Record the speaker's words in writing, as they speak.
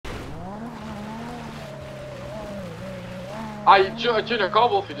Junior, call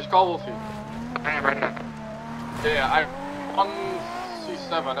Wolfie, just call Wolfie. Right now. Yeah, I'm on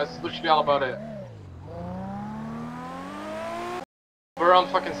C7, that's literally all about it. We're on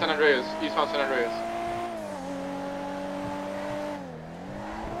fucking San Andreas, eastbound San Andreas.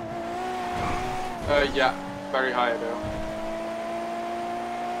 Yeah, very high though.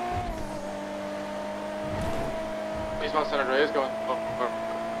 Eastbound San Andreas going up.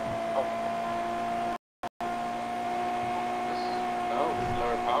 No,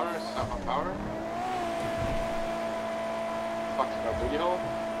 lower power, southbound power. Fuck's in our booty hole.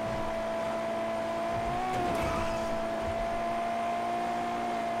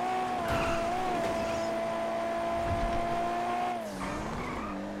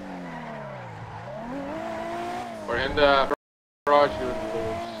 We're in the garage doing the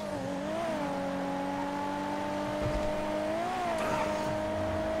loops.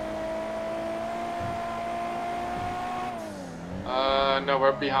 No,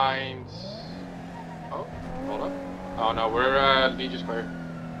 we're behind. Oh, hold up. Oh no, we're Legion Square.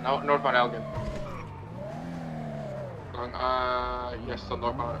 No, northbound Elgin. Going, yes, still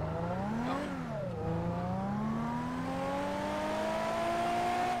northbound Elgin.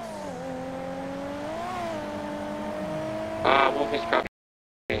 Wolfie's copy.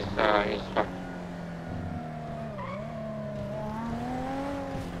 He's fucked.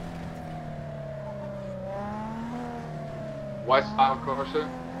 Westbound Corsa.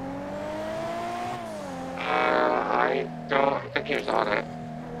 I don't think he was on it.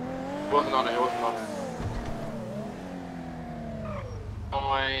 It wasn't on it, it wasn't on it.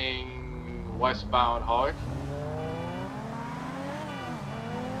 Going westbound Hog.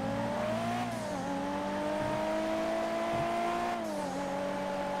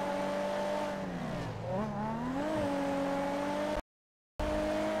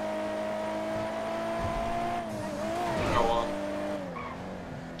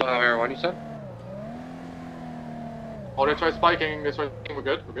 What you said? Oh, they try spiking, we're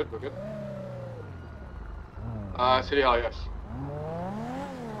good, we're good. City Hall, yes.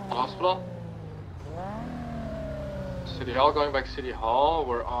 Hospital. City Hall, going back City Hall,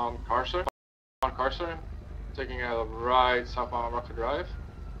 we're on Carcer. Taking a right southbound Rocket Drive.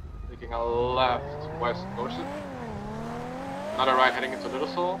 Taking a left west Dorset. Another right heading into Little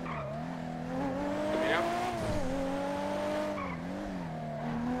Seoul.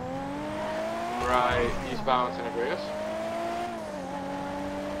 Right, eastbound San Andreas.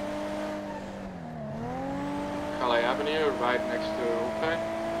 Calais Avenue, right next to Roleplay.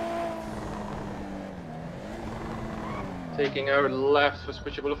 Taking our left for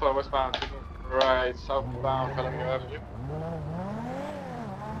Spitzer Boulevard westbound, taking right southbound Calais Avenue.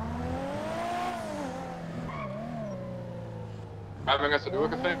 Having us to do a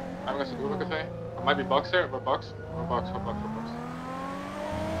cafe. It might be Box here, we're Box.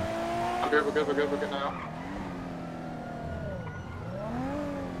 We're good now.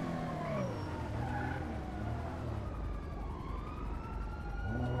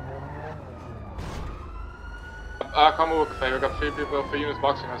 Come over, cafe. We got 3 people, 3 units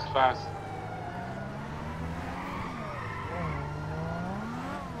boxing us fast.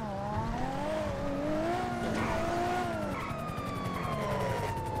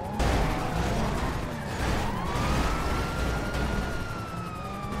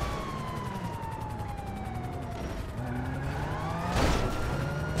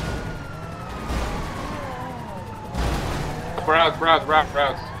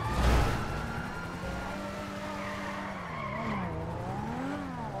 Routes.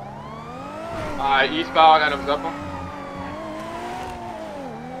 Eastbound Adams Apple.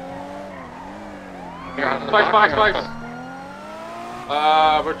 Spikes.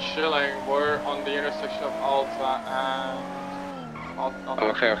 We're chilling. We're on the intersection of Alta and... Alta.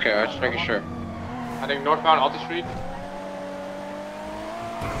 Okay, I was just making sure. I think northbound Alta Street.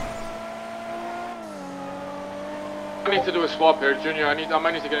 I need to do a swap here, Junior. I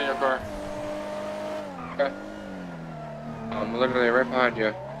might need to get in your car. Okay. I'm literally right behind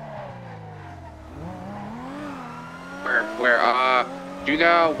you. Where? Do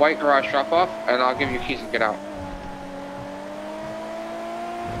the white garage drop off, and I'll give you keys and get out.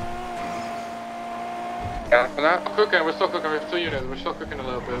 Yeah, for that? We're still cooking. We have 2 units. We're still cooking a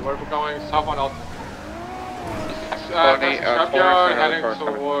little bit. We're going southbound Alta. Scrapyard, heading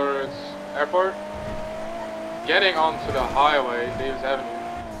towards airport. Getting onto the highway, Davis Avenue.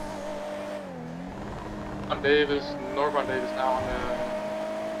 Northbound Davis now on the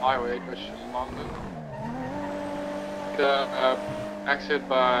highway, which is London. The exit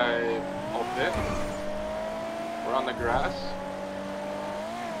by Old Pit. We're on the grass.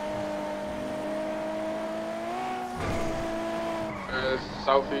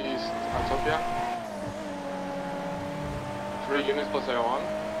 southeast Antopia. 3 units plus AO1.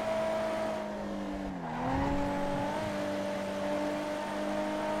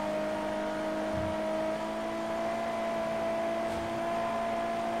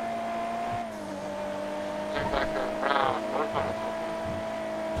 Back around.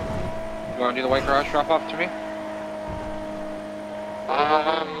 You want to do the white garage drop off to me?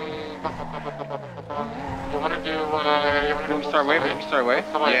 You want to do, Can we start away? Can we start away?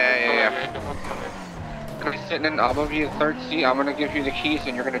 Yeah. Can we sit in? I'll move you to the third seat. I'm gonna give you the keys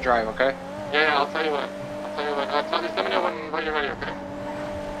and you're gonna drive, okay? Yeah, I'll tell you what. Just let me know when you're ready, okay?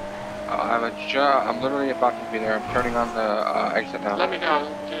 I'm literally about to be there. I'm turning on the exit now. Let me know.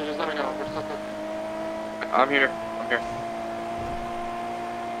 Just let me know. We're stuck. I'm here.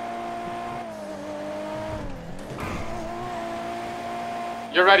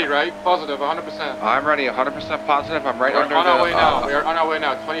 You're ready, right? Positive, 100%. I'm ready, 100% positive. I'm right under on the... our way now. We are on our way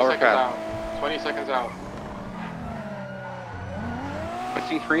now. 20 seconds overpass. out. 20 seconds out.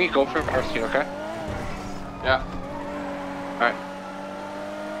 C3, go for our seat, okay? Yeah. Alright.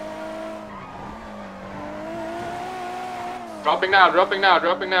 Dropping now.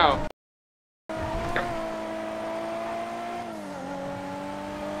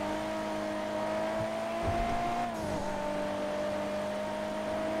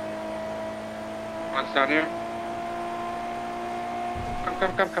 One's down here.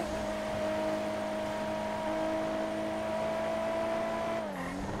 Come.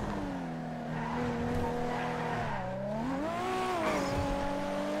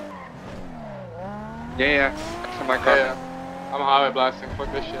 Yeah. That's in my car. Yeah. I'm highway blasting.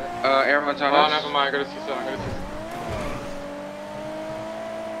 Fuck this shit. Airman's on us. Oh, never mind. I gotta see something.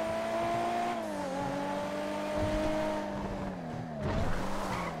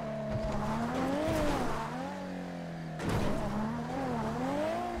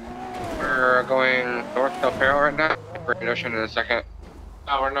 We're going north Del Perro right now. Great Ocean in a second.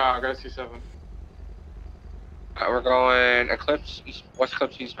 No, we're not. I gotta see 7. We're going Eclipse, West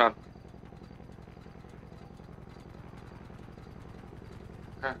Eclipse eastbound.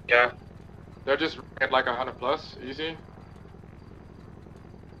 Okay. Yeah. They're just at like 100 plus, easy.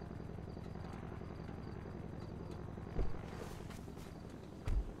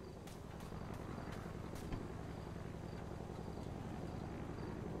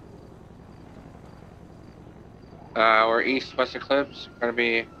 We're east West Eclipse. We're gonna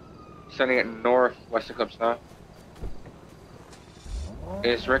be sending it north West Eclipse now.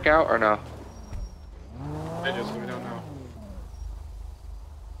 Is Rick out or no? I just we don't know.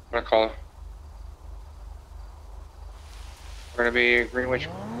 I'm gonna call her. We're gonna be Greenwich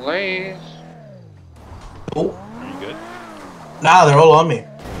Blaze. Oh. Are you good? Nah, they're all on me.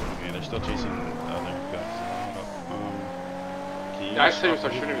 Okay, they're still chasing other guys. Yeah, I say we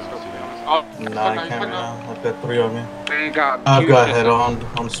start shooting this stuff, to be honest. Oh, Nah, I can't right now. I've got 3 on me. We got I've got head on.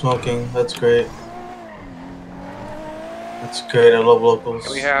 I'm smoking. That's great. That's great. I love locals.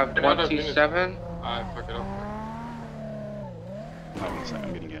 We have 27. Alright, fuck it up. Oh, 1 second,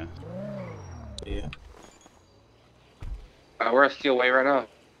 I'm getting gas. Yeah. We're at Steel Way right now.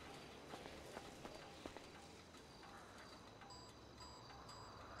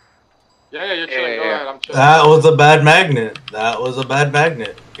 Yeah, you're chilling. Go ahead, I'm chilling. That was a bad magnet.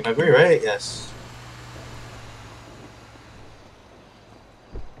 You can agree, right? Yes.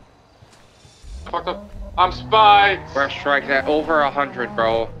 Fucked up. I'm spied. We're strike at over 100,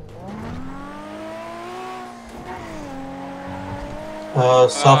 bro.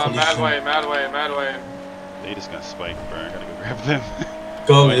 South Mad way. They just got spiked, bro. I gotta go grab them.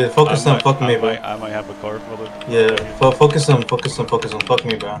 Go, focus them, fuck me, bro. I might have a car full of... Yeah, focus them, fuck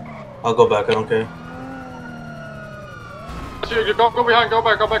me, bro. I'll go back, I don't care. Go behind, go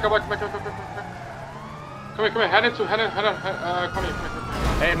back. Come here, head in, come here.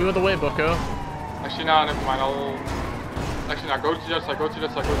 Hey, move the way, Bucko. Actually, no, never mind, Actually, no, go to the other side,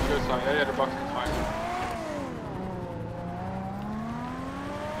 Yeah, the box is fine.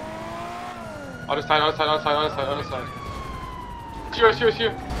 Other side. It's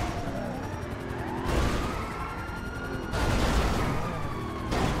you.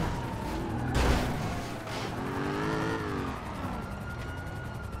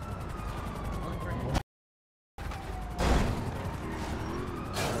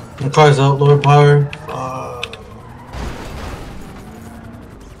 The car's out, lower power.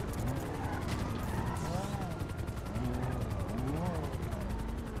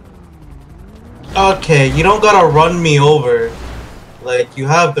 Okay, you don't gotta run me over. Like, you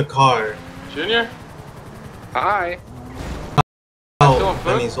have the car. Junior? Hi. Oh,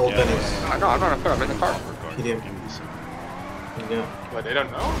 Benny's, old Benny's. No, I'm not on foot. I'm in the car. PDM. Yeah. But they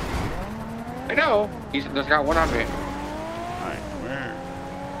don't know? I know. There's got one on me. Alright, where?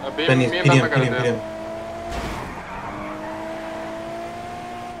 Benny's Me and PDM, Batman got it PDM, there. PDM.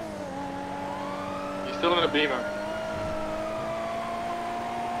 He's still in a beamer.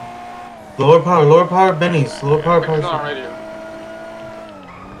 Lower power, Benny's. Lower power, He's not on power. radio.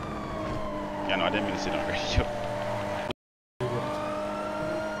 Yeah, no, I didn't mean to sit on radio.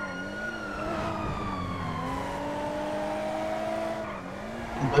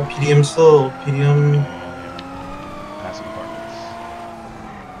 PDM still, PDM. Passing apartments.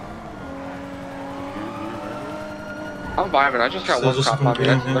 I'm vibing. I just got So one just cop on me.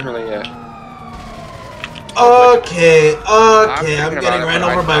 compare That's him. literally it. Okay, I'm thinking about getting it, ran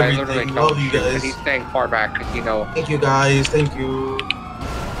but over by I literally everything. don't Love you shoot, and guys. he's staying far back because you know. Thank you guys, thank you.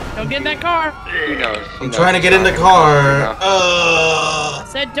 Don't get in that car. He knows. I'm trying to get in the car. I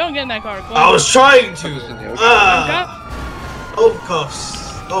said don't get in that car. Go I on. was trying to. Go. Oh, cuffs.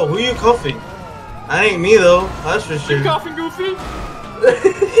 Oh, who are you cuffing? That ain't me though, that's for sure. You coughing, Goofy?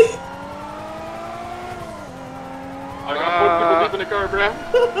 I got 4 people deep in the car, bruh.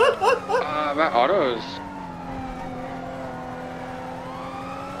 That autos.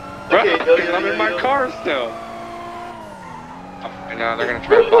 Okay, Bro, I'm in my car still. And now they're gonna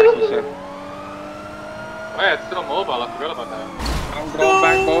try to box me soon. Oh yeah, it's still mobile, I forgot about that. I'm going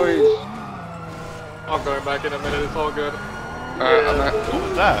back, boys. I'm going back in a minute, it's all good. I'm at. What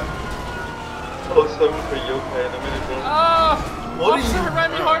was that? Oh, something for Yokai in a minute, bro. Ah! What are Officer, you ran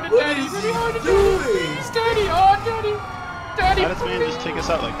me hard to what daddy, is ran me hard to doing? daddy, oh daddy, daddy, How does man just take us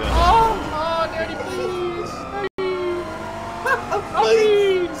out like that? oh daddy, please,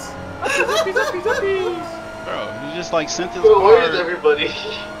 please, uppies. Bro, you just like sent this Bro, car. where is everybody?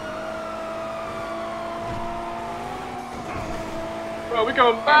 Bro, we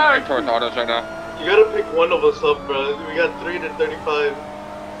going I'm back. towards autos right now. You gotta pick one of us up, bro. We got 335.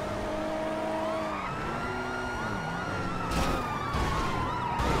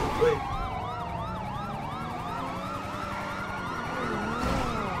 Wait.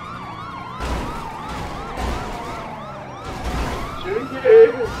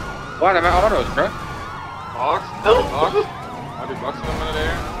 What? I'm at autos, bro. Box, Help. box. I'll be boxing them in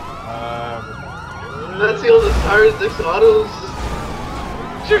there. Let's see all the tires next to autos.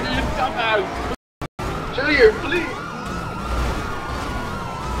 Junior, you dumbass. Junior, please.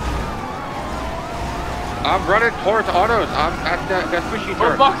 I'm running towards autos. I'm at the squishy We're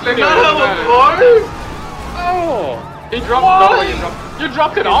turn. boxing You anyway, not doesn't have a matter. car? Oh! He dropped Why? no, you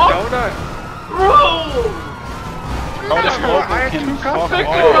dropped it off? Donut. Bro! Oh, this I local had can two cops. fuck Get a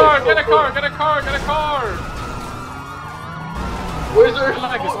off. car, get a car, get a car, get a car! Where's our,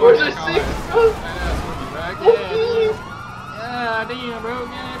 Like it's where's our fucking seat? Yeah, damn, bro,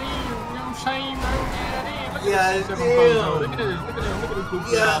 yeah, damn. You know what I'm saying, bro? Yeah, Yeah, damn. Look at this, look at this, look at this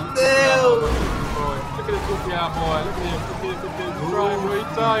goofy Yeah, ass. damn. Look at this goofy ass boy. Look at him, look at this. He's trying, bro,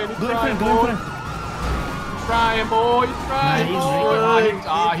 he's trying, he's trying, boy. He's trying, boy, he's trying, He's boy. trying, He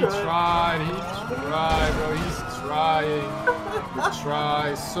tried, bro, he's trying. He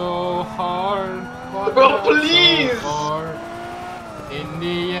tries so hard. but Bro, not please. So far. In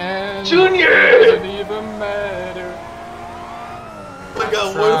the end, Junior! it doesn't even matter. Oh my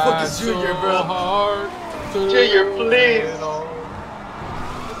god, where the fuck is Junior, bro? Junior, please.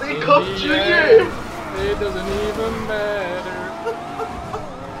 They come, Junior! It doesn't even matter.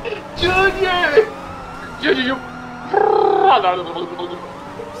 Junior! Junior, you.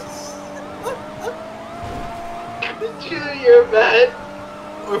 Junior, man!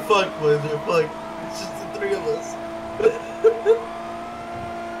 We're fucked, boys, we're fucked. It's just the three of us.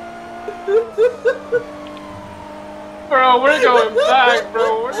 Bro, we're going back,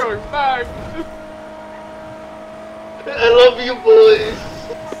 bro. We're going back. I love you, boys.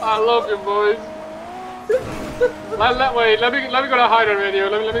 I love you, boys. Wait, let me go to Hydra Radio.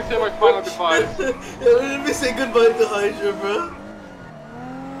 Let me say my final goodbyes. Yeah, let me say goodbye to Hydra, bro.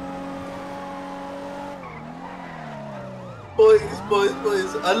 Boys.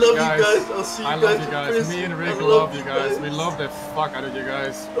 I love you guys. I'll see you I guys. love you guys. Me and Rick love you guys. We love the fuck out of you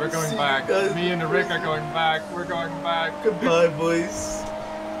guys. We're going back. Me and Rick are going back. We're going back. Goodbye, boys.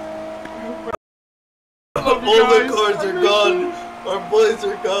 Love All you the guys. cars are gone. Our boys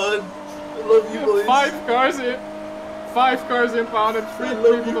are gone. I love you, boys. 5 cars impounded, 3 I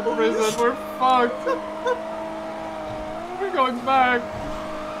love people you, to prison. boys. We're fucked. We're going back.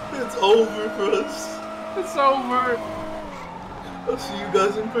 It's over for us. It's over. I'll see you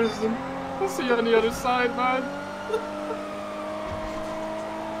guys in prison. I'll see you on the other side, man.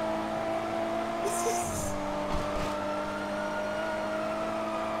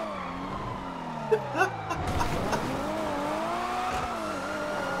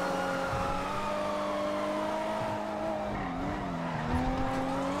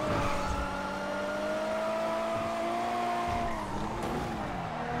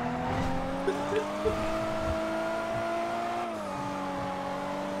 Hey,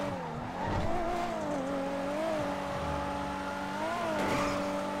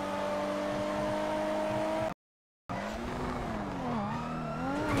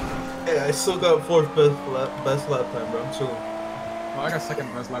 I still got fourth best lap time, bro. I'm chilling. Well, I got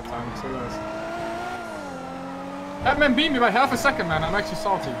second best lap time, so guys. That man beat me by half a second, man. I'm actually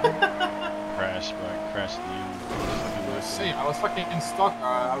salty. Crash, bro. I crashed you. Same. I was fucking stuck.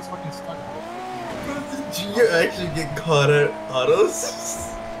 I was fucking stuck. Did Junior actually get caught at autos?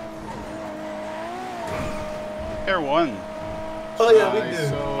 Air 1. Oh yeah, we do.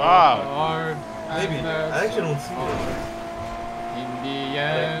 So Wow. hard. Maybe. I actually don't see it. In the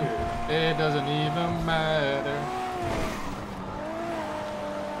end, it doesn't even matter.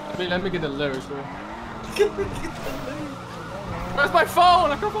 Let me get the lyrics, bro. Where's my phone?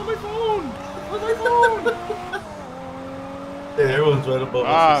 I can't find my phone. Where's my phone? Hey, everyone's right above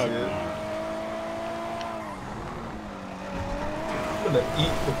us. You see it? I'm gonna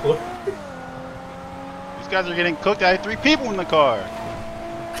eat before. These guys are getting cooked. I had 3 people in the car.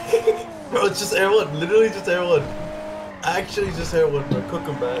 Bro, it's just Air 1. Literally just Air 1. Actually just Air 1, bro. Cook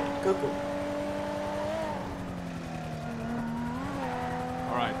them, man. Cook them.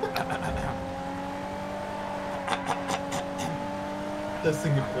 Alright.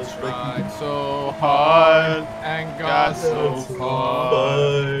 Testing your pulse rate. Tried so hard and got so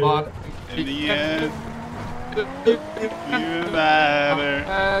far. But In the end, you matter.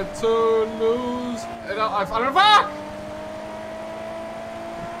 had to lose. And I found it back!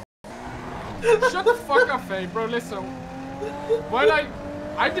 Shut the fuck up, Faye, bro. Listen. Why did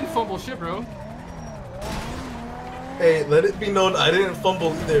I didn't fumble shit, bro. Hey, let it be known I didn't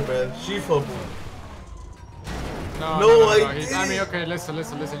fumble either, man. She fumbled. No, No, I I mean, okay, listen.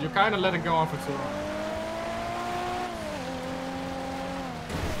 You kind of let it go on for too long.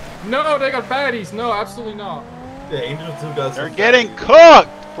 No, they got baddies. No, absolutely not. Yeah, Angel 2 got They're some. getting cooked,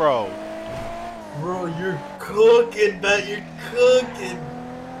 bro. Bro, you're cooking, man. You're cooking.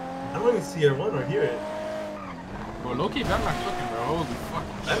 I don't even see Air 1 or hear it. Bro, low-key, I'm not cooking, bro. Holy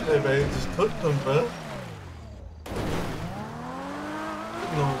fucking That shit. man just cooked them, bro.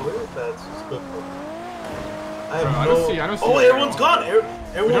 No way that's just cooked them. I have Bro, I no... don't see Oh, Air everyone's 1. gone. We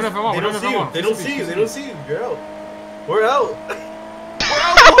don't have them on, They we don't don't have see them you. on. They don't Speed, see you. speed. They don't see you. You're out. We're out.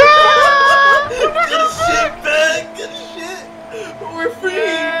 Good shit, man. Good shit. We're free.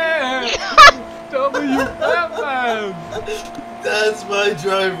 Yeah! W Batman! That's my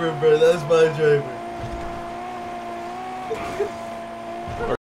driver, bro. That's my driver.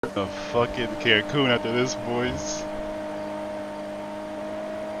 A fucking Cancun after this, boys.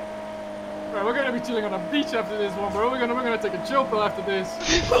 Bro, we're gonna be chilling on a beach after this one, bro. We're gonna take a chill pill after this.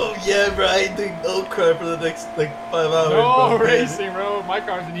 Oh yeah, bro. I ain't doing no crap for the next like 5 hours. No bro. racing, bro. My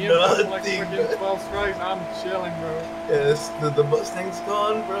car's in the end for like Nothing, freaking bro. 12 strikes. I'm chilling, bro. Yes, the Mustang's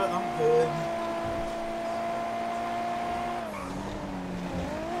gone, bro. I'm good.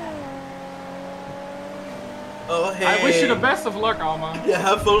 Oh hey. I wish you the best of luck, Alma. Yeah,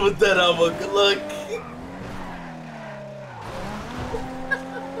 have fun with that, Alma. Good luck.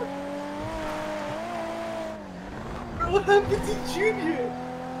 Bro, what happened to Junior?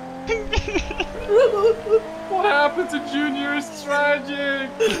 Bro, What happened to Junior is tragic.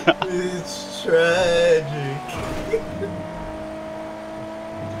 it's tragic.